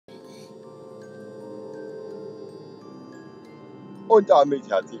Und damit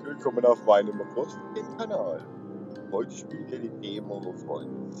herzlich willkommen auf meinem rostigen Kanal. Heute spielen wir die Demo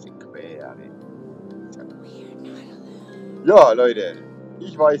von Sequere. Ja, Leute,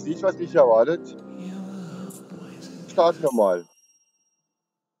 ich weiß nicht, was mich erwartet. Starten wir mal.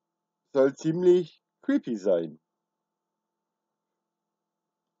 Soll ziemlich creepy sein.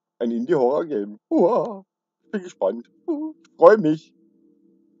 Ein Indie-Horror-Game. Bin gespannt. Freue mich.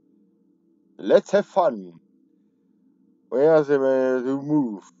 Let's have fun. Where's the way to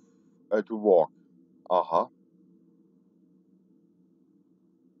move? To walk. Aha.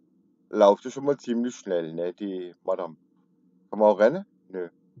 Lauft schon mal ziemlich schnell, ne, die Madame. Kann man auch rennen? Nö.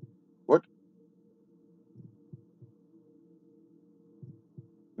 Gut.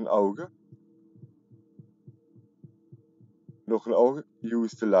 Ein Auge. Noch ein Auge.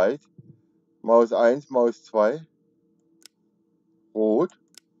 Use the light. Maus 1, Maus 2. Rot.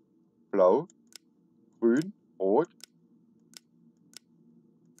 Blau. Grün. Rot.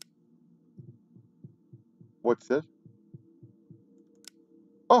 What's that?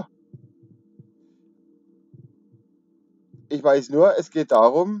 Oh, ich weiß nur, es geht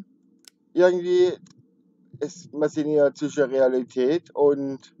darum, irgendwie, wir sind ja zwischen Realität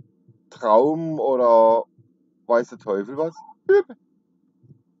und Traum oder weiß der Teufel was.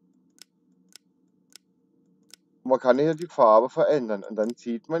 Man kann ja die Farbe verändern und dann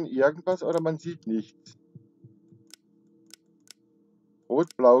sieht man irgendwas oder man sieht nichts.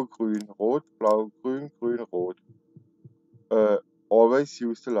 Rot, blau, grün, rot, blau, grün, grün, rot. Always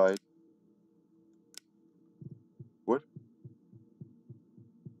use the light. What?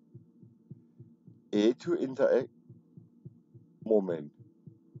 E to interact. Moment.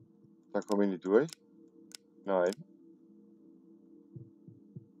 Da komme ich nicht durch. Nein.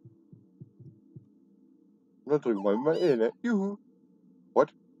 Und dann drücken wir mal E, ne? Juhu.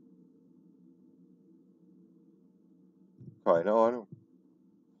 What? Keine Ahnung.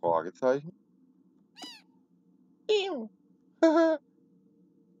 Fragezeichen.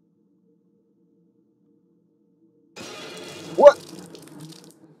 What?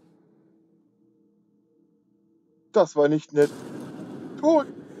 Das war nicht nett. Tot.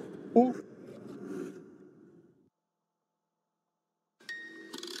 Oh.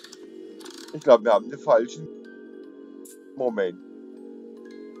 Ich glaube, wir haben den falschen Moment.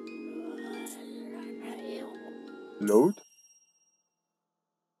 Load?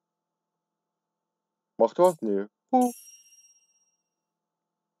 Macht was? Nee. Oh.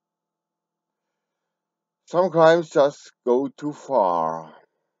 Some crimes just go too far.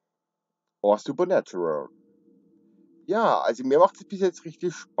 Or supernatural. Ja, also mir macht es bis jetzt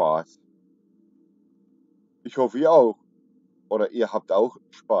richtig Spaß. Ich hoffe, ihr auch. Oder ihr habt auch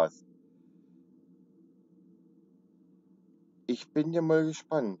Spaß. Ich bin ja mal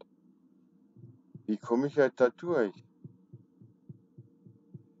gespannt. Wie komme ich halt da durch?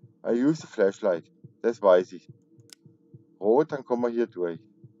 I use the flashlight. Das weiß ich. Rot, dann kommen wir hier durch.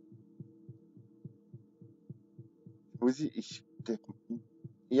 Muss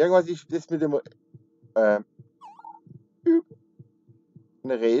irgendwas ist das mit dem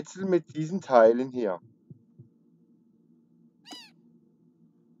ein Rätsel mit diesen Teilen hier.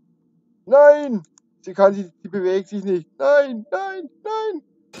 Nein! Sie bewegt sich nicht. Nein, nein, nein!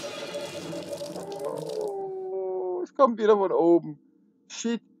 Oh, es kommt wieder von oben.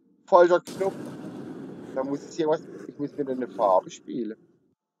 Shit, falscher Knopf. Da muss ich irgendwas. Ich muss wieder eine Farbe spielen.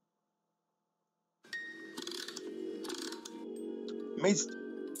 Mist.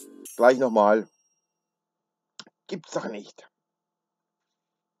 Gleich nochmal. Gibt's doch nicht.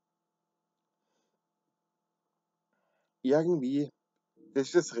 Irgendwie, das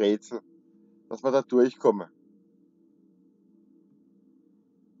ist das Rätsel, dass wir da durchkommen.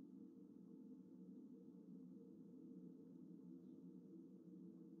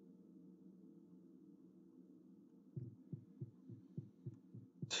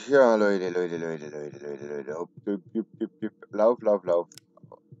 Tja, Leute. Hopp, düpp, düpp, düpp, düpp. Lauf, lauf, lauf.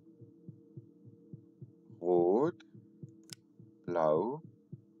 Rot, blau,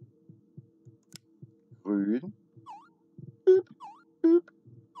 grün. Düpp, düpp.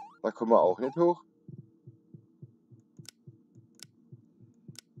 Da kommen wir auch nicht hoch.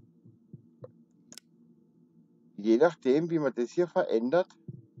 Je nachdem, wie man das hier verändert,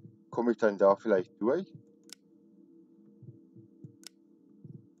 komme ich dann da vielleicht durch.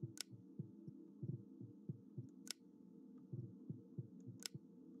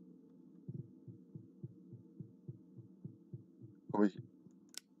 Komme ich.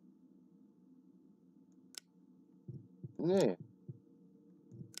 Nee.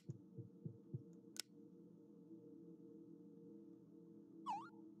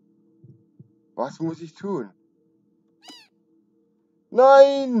 Was muss ich tun?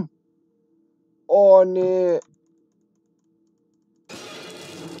 Nein! Oh nee.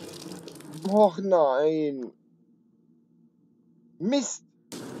 Och nein. Mist.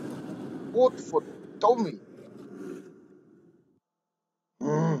 Rot verdammt.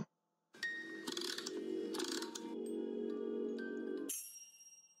 Hm.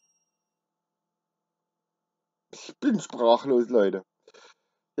 Ich bin sprachlos, Leute.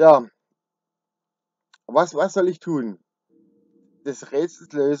 Ja, was soll ich tun? Das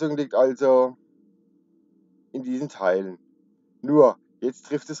Rätsels Lösung liegt also in diesen Teilen. Nur, jetzt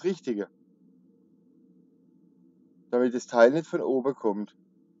trifft das Richtige. Damit das Teil nicht von oben kommt.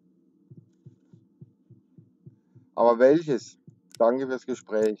 Aber welches? Danke fürs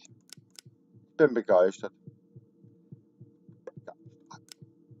Gespräch. Ich bin begeistert.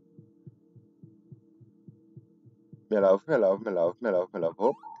 Wir laufen, wir laufen, wir laufen, wir laufen, wir laufen.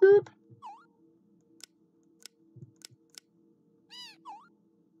 Hopp, hüp.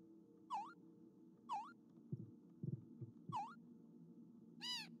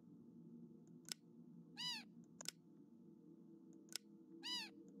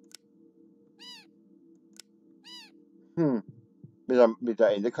 Hm. Mit der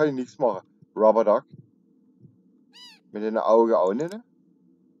Ende kann ich nichts machen. Rubber Duck. Mit den Augen auch nicht.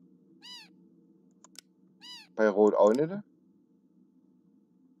 Bei Rot auch nicht.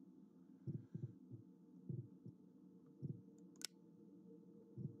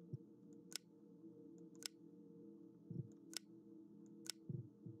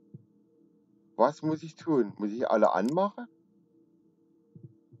 Was muss ich tun? Muss ich alle anmachen?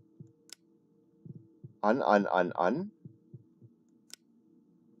 An, an, an, an.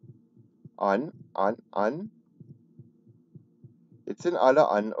 An, an, an. Jetzt sind alle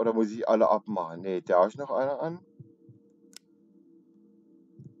an. Oder muss ich alle abmachen? Nee, da ist noch einer an.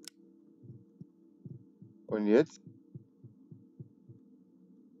 Und jetzt?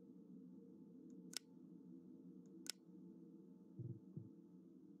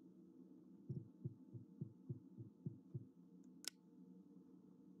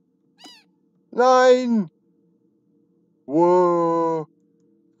 Nein! Wow!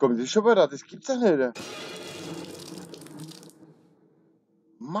 Kommt das schon wieder? Das gibt's doch nicht.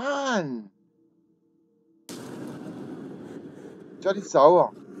 Mann! Ich werde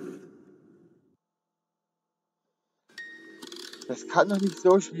sauer. Das kann doch nicht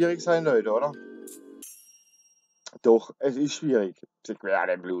so schwierig sein, Leute, oder? Doch, es ist schwierig.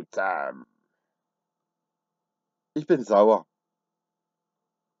 Sequere Lucem. Ich bin sauer.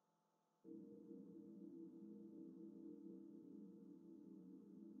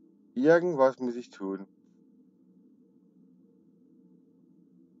 Irgendwas muss ich tun.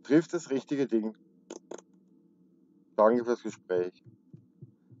 Trifft das richtige Ding. Danke fürs Gespräch.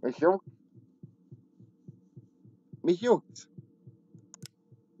 Mich juckt. Mich juckt's.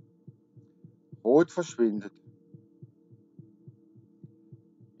 Rot verschwindet.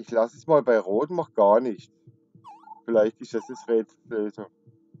 Ich lasse es mal bei Rot, mach gar nichts. Vielleicht ist das Rätsellösung.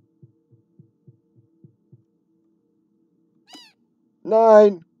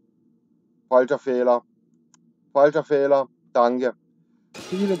 Nein! Falscher Fehler. Falscher Fehler. Danke.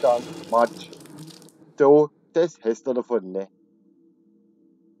 Vielen Dank. Macht. So, das hast du davon, ne?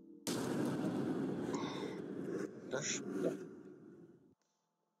 Das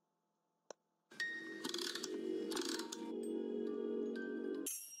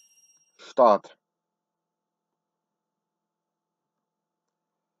Start.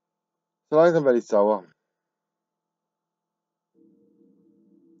 So langsam werde ich sauer.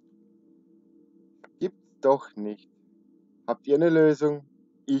 Gibt's doch nicht. Habt ihr eine Lösung?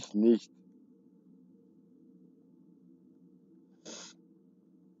 Ich nicht.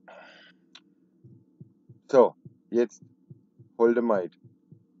 So, jetzt holde Maid.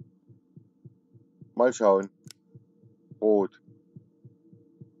 Mal schauen. Rot.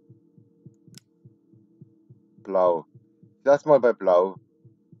 Blau. Ich lass mal bei Blau.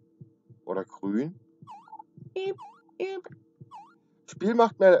 Oder Grün. Spiel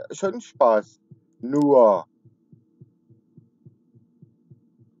macht mir schon Spaß. Nur.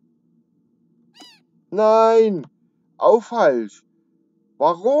 Nein! Auch falsch.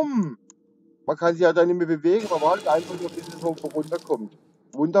 Warum? Man kann sich ja dann nicht mehr bewegen, man wartet einfach nur, bis es hoch runterkommt.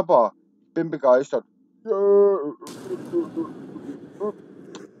 Wunderbar. Ich bin begeistert.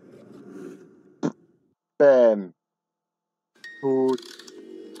 Bam. Tot.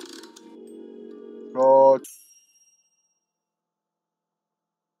 Tot.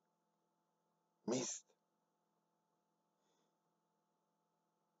 Mist.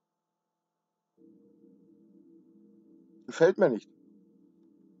 Gefällt mir nicht.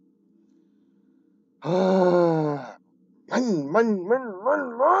 Mann, Mann, Mann, Mann,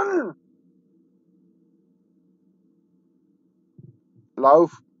 Mann, Mann!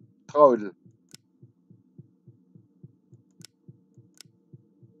 Lauf, Traudel.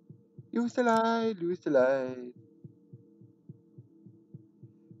 Use the light, use the light.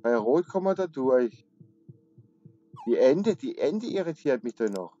 Bei Rot kommen wir da durch. Die Ente irritiert mich da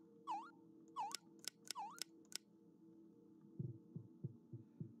noch.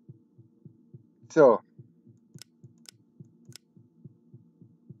 So.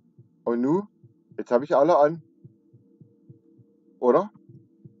 Und nun? Jetzt habe ich alle an. Oder?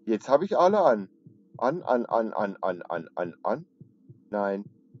 Jetzt habe ich alle an. An. Nein.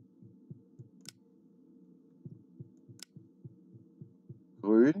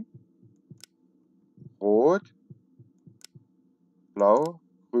 Grün. Rot. Blau.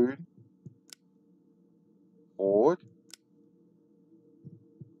 Grün. Rot.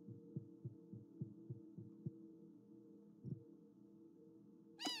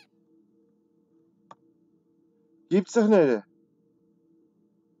 Gibt's doch nicht.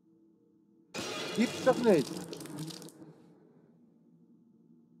 Gibt's doch nicht.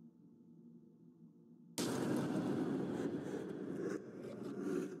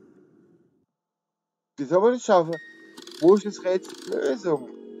 Wie soll man das schaffen? Wo ist das Rätsel Lösung?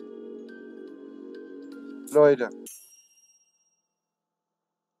 Leute.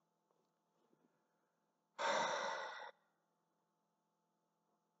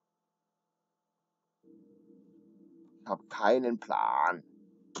 Ich habe keinen Plan.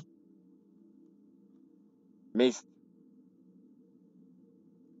 Mist.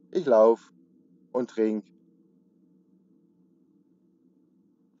 Ich lauf und trink.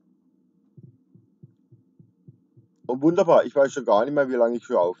 Und wunderbar, ich weiß schon gar nicht mehr, wie lange ich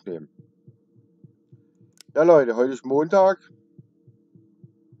für aufnehme. Ja Leute, heute ist Montag.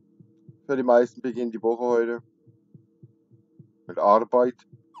 Für die meisten beginnt die Woche heute. Mit Arbeit.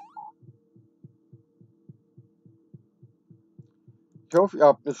 Ich hoffe, ihr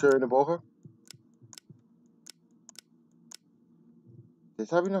habt eine schöne Woche.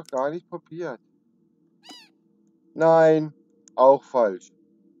 Das habe ich noch gar nicht probiert. Nein, auch falsch.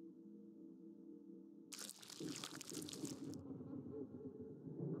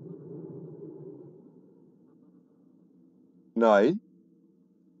 Nein,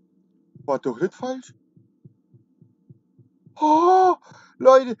 war doch nicht falsch. Oh,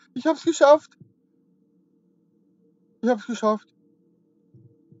 Leute, ich hab's geschafft. Ich hab's geschafft.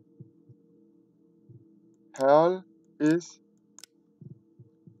 Hell ist,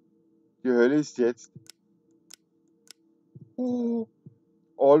 die Hölle ist jetzt.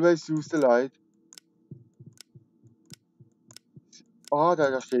 Always use the light. Ah,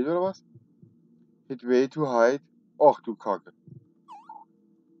 da steht oder was? Hit way to hide. Ach du Kacke.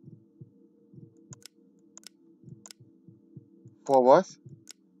 For was?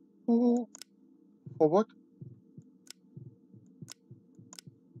 For what?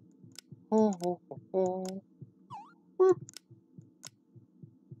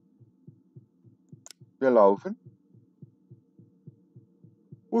 Wir laufen.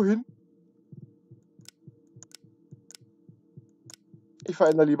 Wohin? Ich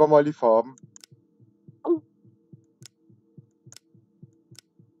verändere lieber mal die Farben.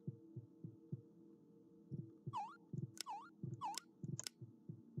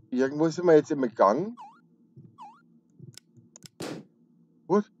 Irgendwo sind wir jetzt im Gang.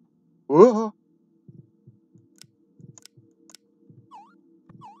 What? Oh.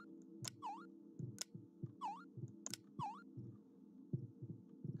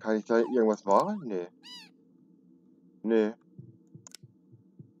 Kann ich da irgendwas machen? Nee. Nee.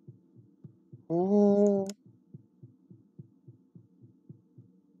 Oh.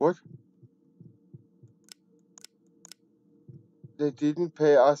 What? They didn't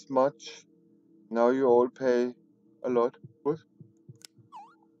pay us much. Now you all pay a lot. What?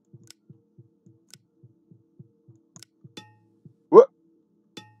 What?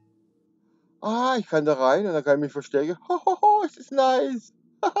 Ah, ich kann da rein und dann kann ich mich verstecken. Hohoho, ist das nice.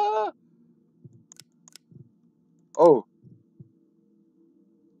 Oh.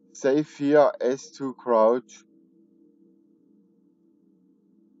 Save here as to crouch.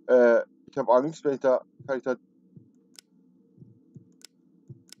 Ich habe Angst, wenn ich da. Kann ich da.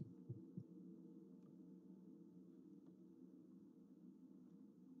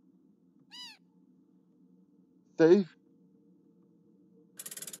 Save.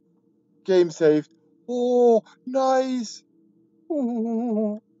 Game saved. Oh, nice.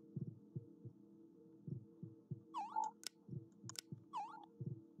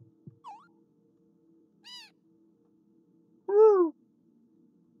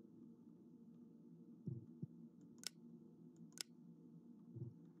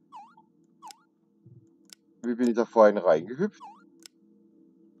 wie bin ich da vorhin reingehüpft?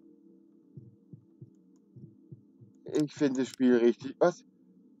 Ich finde das Spiel richtig. Was?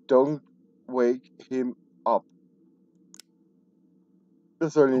 Don't wake him up. Wir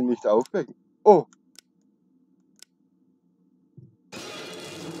sollen ihn nicht aufwecken. Oh!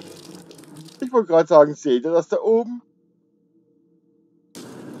 Ich wollte gerade sagen, seht ihr das da oben?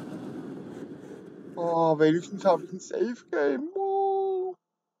 Oh, wenigstens habe ich ein Safe Game. Oh.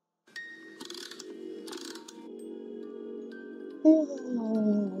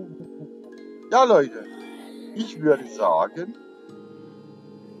 Ja, Leute, ich würde sagen,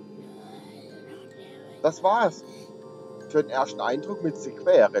 das war's für den ersten Eindruck mit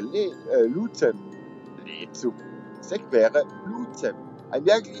Sequere Lucem. Sequere Lucem. Ein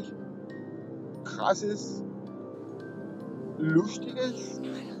wirklich krasses, lustiges,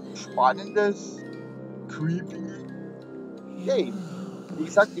 spannendes, creepy Game. Wie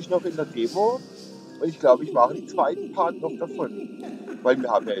gesagt, ist noch in der Demo und ich glaube, ich mache den zweiten Part noch davon. Weil wir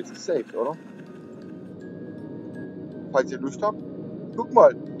haben ja jetzt gesaved, oder? Falls ihr Lust habt, guck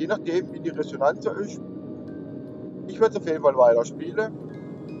mal, je nachdem wie die Resonanz so ist. Ich werde auf jeden Fall weiter spielen.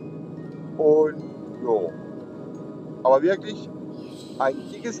 Und jo. Aber wirklich ein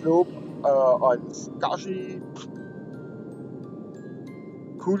dickes Lob an Skashi.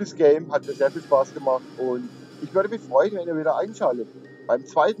 Cooles Game, hat mir sehr viel Spaß gemacht und ich würde mich freuen, wenn ihr wieder einschaltet beim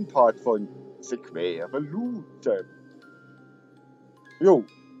zweiten Part von Sequere Lucem. Jo,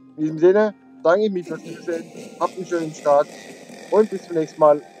 in diesem Sinne, danke ich mich fürs Zusehen, habt einen schönen Start und bis zum nächsten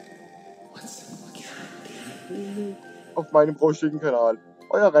Mal auf meinem rostigen Kanal.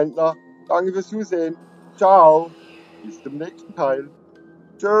 Euer Rentner, danke fürs Zusehen, ciao, bis zum nächsten Teil,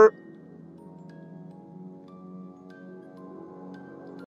 tschö.